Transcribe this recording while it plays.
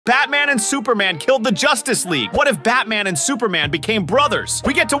Batman and Superman killed the Justice League. What if Batman and Superman became brothers?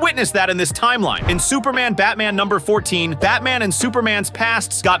 We get to witness that in this timeline. In Superman Batman number 14, Batman and Superman's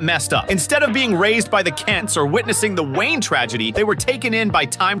pasts got messed up. Instead of being raised by the Kents or witnessing the Wayne tragedy, they were taken in by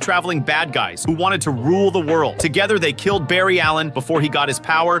time-traveling bad guys who wanted to rule the world. Together, they killed Barry Allen before he got his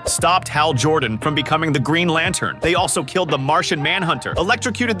power, stopped Hal Jordan from becoming the Green Lantern. They also killed the Martian Manhunter,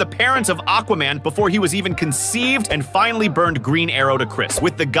 electrocuted the parents of Aquaman before he was even conceived, and finally burned Green Arrow to crisp.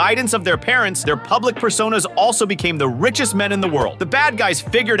 With the guidance of their parents, their public personas also became the richest men in the world. The bad guys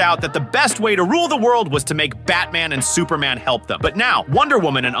figured out that the best way to rule the world was to make Batman and Superman help them. But now, Wonder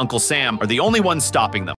Woman and Uncle Sam are the only ones stopping them.